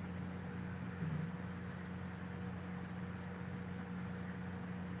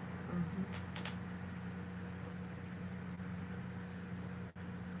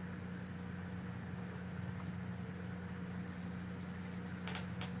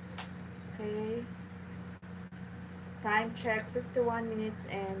 Okay. Time check, 51 minutes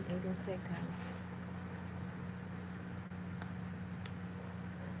and 18 seconds.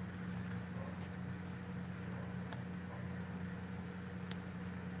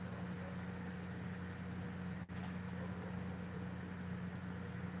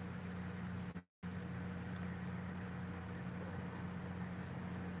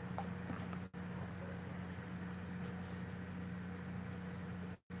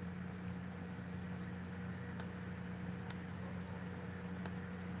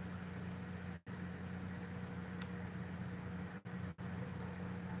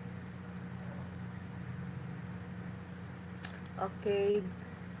 Okay,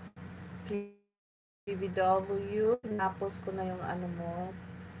 DVW, napos ko na yung ano mo,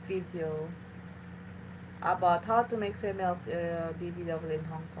 video about how to make soy milk DVW in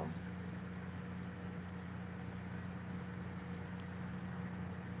Hong Kong.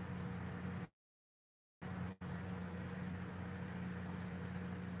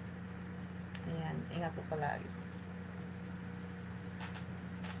 Ayan, ingat po palagi.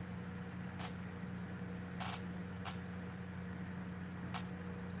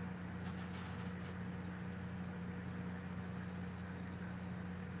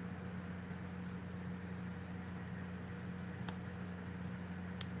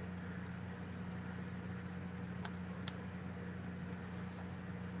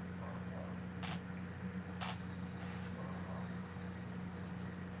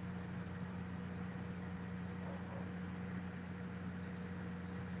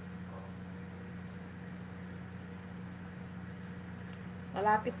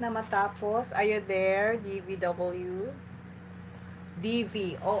 Malapit na matapos. Are you there, DVW?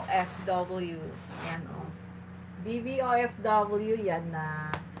 DVOFW. Yan o. DVOFW, yan na.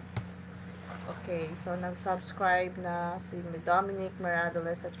 Okay, so nag-subscribe na si Dominic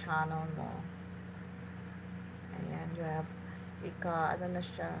Miradoles sa channel mo. Ayan, you have ano na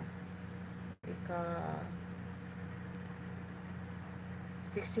siya?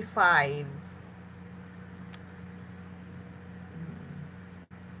 65.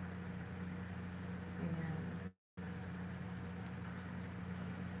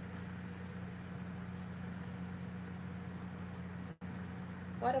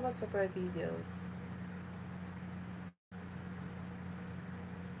 What about super videos?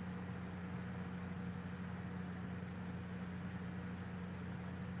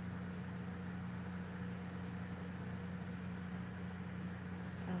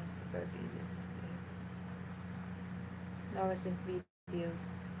 Super videos is there. No recent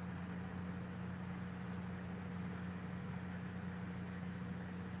videos.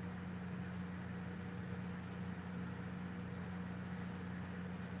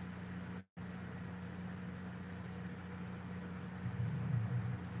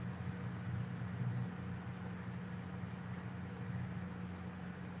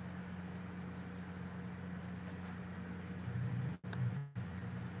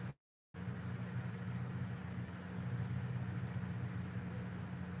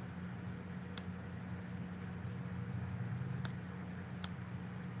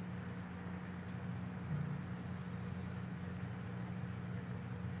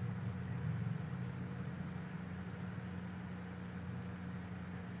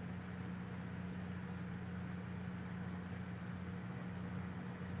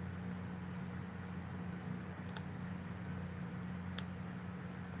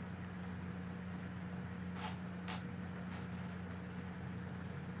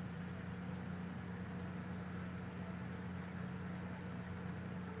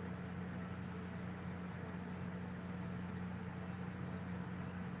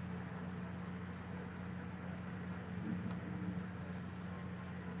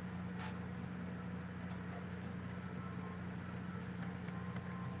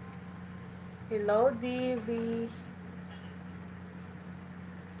 Hello, DV.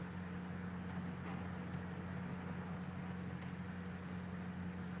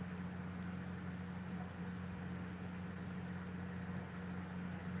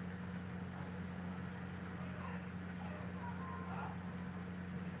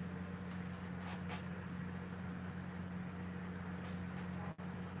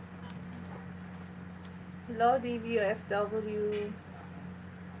 Hello, DVFW.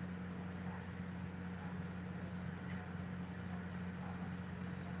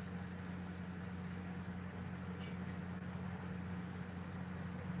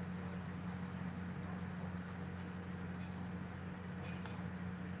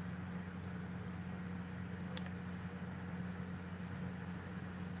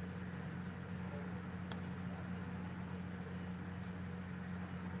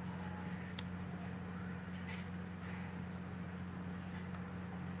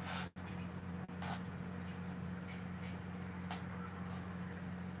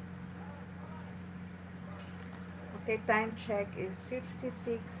 Okay, time check is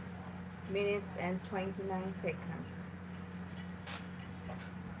 56 minutes and 29 seconds.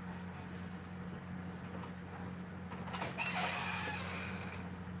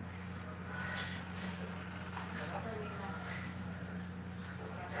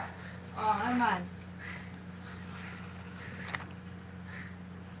 Oh, Arman.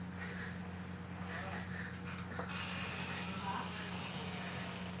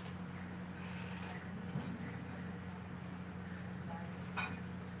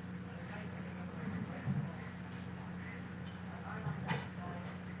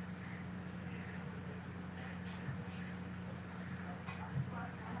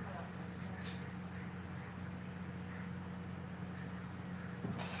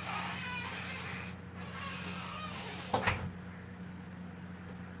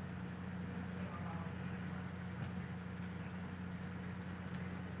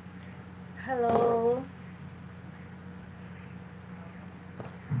 Hello.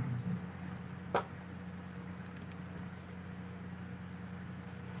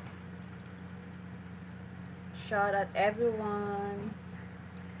 Shout out everyone.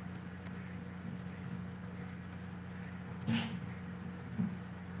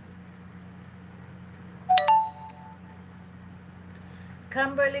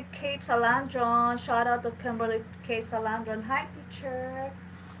 Kimberly Kate Salandron. Shout out to Kimberly Kate Salandron. Hi, teacher.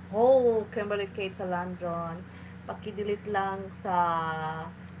 Oh, Kimberly Kate Salandron. Pakidelete lang sa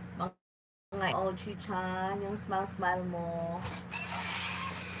mga OG chan, yung smile-smile mo.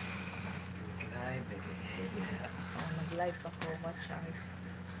 Oh, nag-live ako. What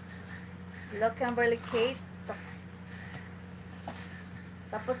charts? Hello, Kimberly Kate.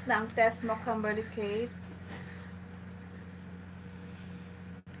 Tapos na ang test mo, Kimberly Kate.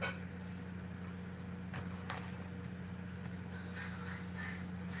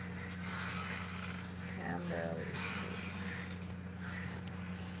 Kimberly.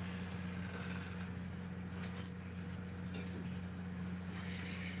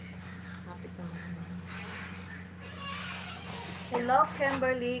 Kapit naman. Hello,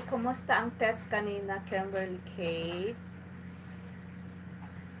 Kimberly. Kumusta ang test kanina, Kimberly Kate?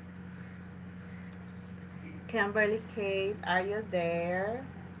 Kimberly Kate, are you there?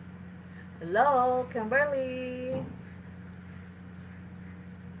 Hello, Kimberly.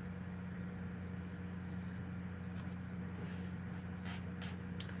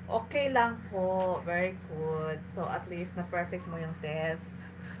 Okay lang po. Very good. So, at least na-perfect mo yung test.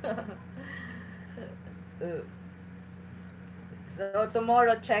 So,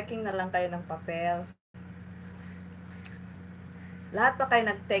 tomorrow, checking na lang kayo ng papel. Lahat ba kayo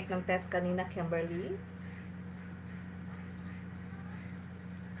nag-take ng test kanina, Kimberly?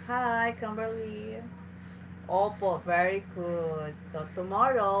 Hi, Kimberly. Opo, very good. So,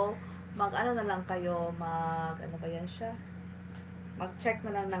 tomorrow, mag-ano na lang kayo, ano ba yan siya? Mag-check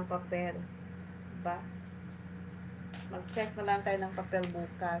na lang ng papel. Diba? Mag-check na lang kayo ng papel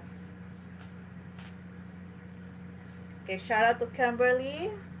bukas. Okay, shout out to Kimberly.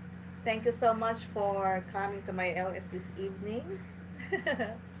 Thank you so much for coming to my LS this evening.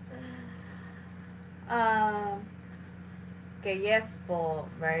 Okay, yes po.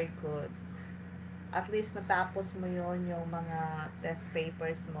 Very good. At least natapos mo yon yung mga test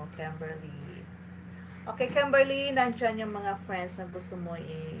papers mo, Kimberly. Okay, Kimberly, nandyan yung mga friends na gusto mo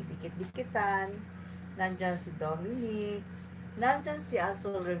i-dikit-dikitan. Nandyan si Dominic. Nandyan si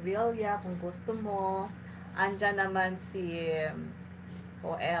Azul Revilla kung gusto mo. Andyan naman si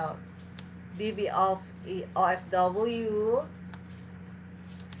who else? DB of OFW.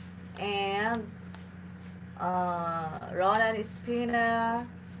 And Ronan Espina,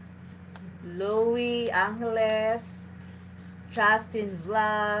 Louie Angeles, Justin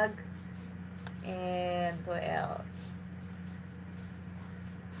Vlog, and who else?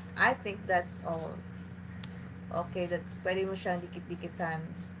 I think that's all. Okay, pwede mo siyang dikit-dikitan.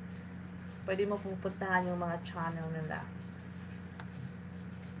 Pwede mo pupuntahan yung mga channel nila.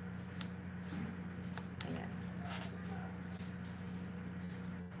 Ayan.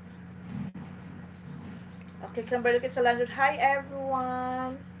 Okay, Kimberly Salandro. Hi,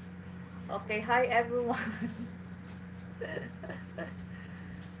 everyone. Okay, hi, everyone.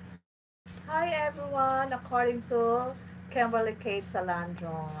 Hi, everyone. According to Kimberly Kate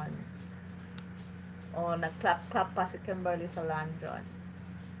Salandron. Oh, nag-clap-clap pa si Kimberly Salandron.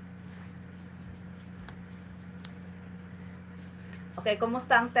 Okay,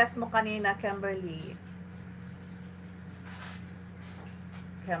 kumusta ang test mo kanina, Kimberly?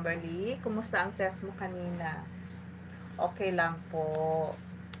 Kimberly, kumusta ang test mo kanina? Okay lang po.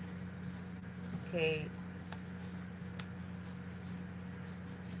 Okay.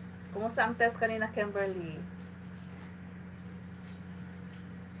 Kumusta ang test kanina, Kimberly?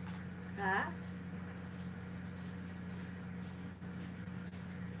 Ha?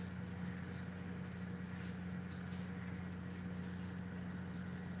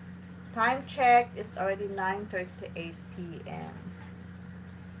 Time check is already 9:38 p.m.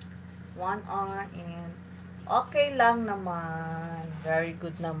 1 hour and okay lang naman. Very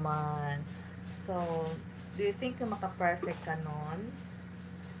good naman. So, do you think na maka-perfect ka nun?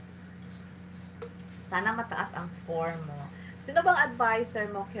 Sana mataas ang score mo. Sino bang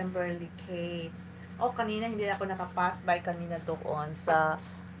advisor mo, Kimberly Kate? Kanina hindi ako nakapass by kanina doon sa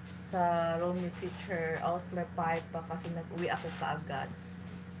room ni teacher Osler 5 pa kasi nag-uwi ako kaagad.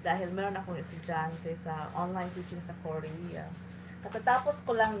 Dahil meron akong estudyante sa online teaching sa Korea. Katatapos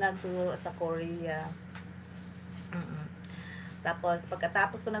ko lang nagturo sa Korea. Tapos,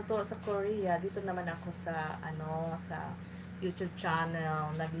 pagkatapos ko nagturo sa Korea, dito naman ako sa YouTube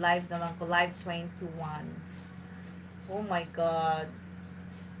channel. Nag-live naman ko, live 21. Oh my God.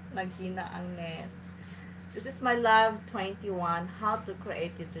 Naghina ang net. This is my live 21, how to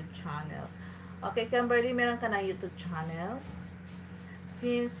create YouTube channel. Okay, Kimberly, meron ka na YouTube channel?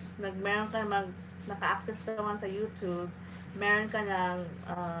 Since meron ka naka-access ka naman sa YouTube, meron ka ng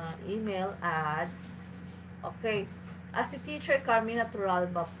email ad. Okay. Si Teacher Carmina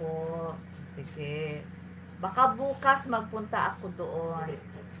Turalba po. Sige. Baka bukas magpunta ako doon.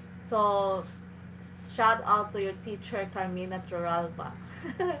 So, shout out to your Teacher Carmina Turalba.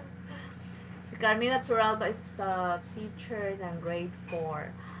 Si Carmina Turalba is a teacher ng grade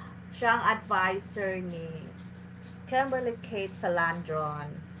 4. Siya ang advisor ni Kimberly Kate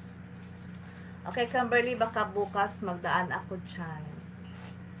Salandron. Okay, Kimberly, baka bukas magdaan ako dyan.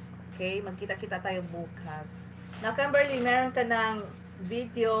 Okay, magkita-kita tayo bukas. Now, Kimberly, meron ka ng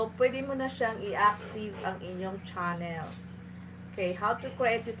video, pwede mo na siyang i-active ang inyong channel. Okay, how to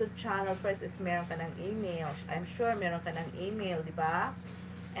create YouTube channel? First is meron ka ng email. I'm sure meron ka ng email, di ba?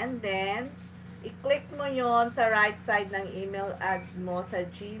 And then, i-click mo yon sa right side ng email ad mo sa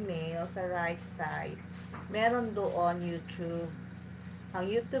Gmail, sa right side. Meron doon YouTube. Ang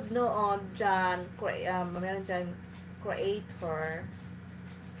YouTube noon, dyan, meron dyan creator.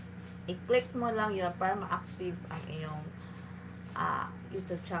 I-click mo lang yun para ma-active ang iyong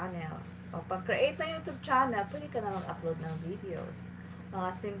YouTube channel. O pag-create ng YouTube channel, pwede ka na mag-upload ng videos. Mga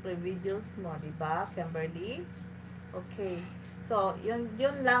simple videos mo, di ba, Kimberly? Okay. So, yun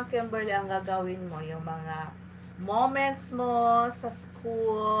lang, Kimberly, ang gagawin mo. Yung mga moments mo sa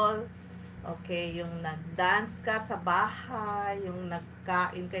school. Okay, yung nag-dance ka sa bahay, yung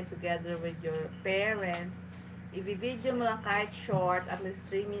nagkain kayo together with your parents. I-video mo lang kahit short, at least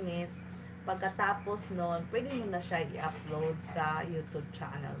 3 minutes. Pagkatapos nun, pwede mo na siya i-upload sa YouTube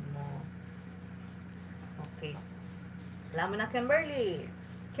channel mo. Okay. Alam mo na, Kimberly.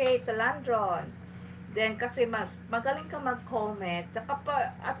 Kate Salandron. Then, kasi magaling ka mag-comment.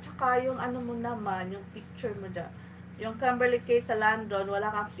 At saka yung ano mo naman, yung picture mo dyan. Yung Kimberly Kate Salandron, wala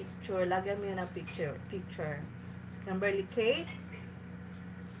kang picture. Lagyan mo yun ng picture. Kimberly Kate.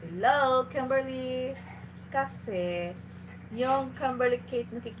 Hello, Kimberly. Kasi, yung Kimberly Kate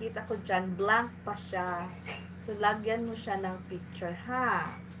nakikita ko dyan, blank pa siya. So, lagyan mo siya ng picture,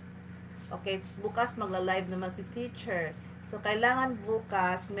 ha? Okay, bukas magla-live naman si teacher. So, kailangan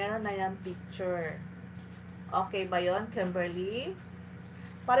bukas, meron na yung picture. Okay ba yun, Kimberly?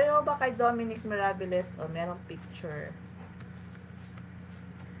 Pareho ba kay Dominic Mirabiles o merong picture?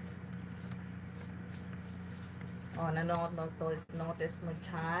 O, notice mo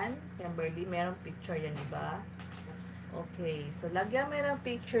dyan. Kimberly, merong picture yan, diba? Okay, so lagyan mo ng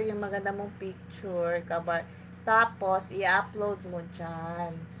picture, yung maganda mong picture. Tapos, i-upload mo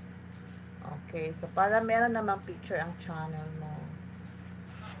dyan. Okay, so para meron namang picture ang channel mo.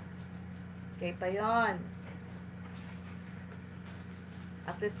 Okay pa yun.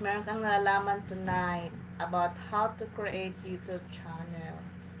 At least meron kang nalaman tonight about how to create YouTube channel.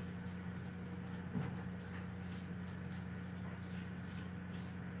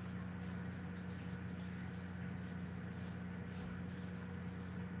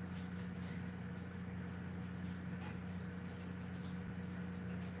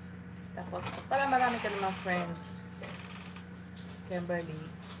 Tapos, para marami ka namang friends. Kimberly.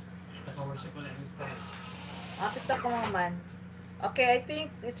 Naka-worship ko lang yung friends. Apit ako man. Okay, I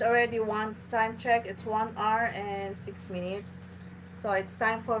think it's already time check. It's 1 hour and 6 minutes. So, it's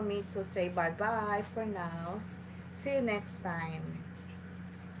time for me to say bye-bye for now. See you next time.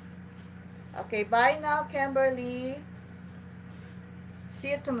 Okay, bye now, Kimberly.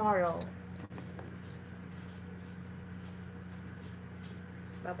 See you tomorrow.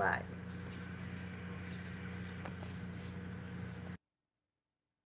 Bye-bye.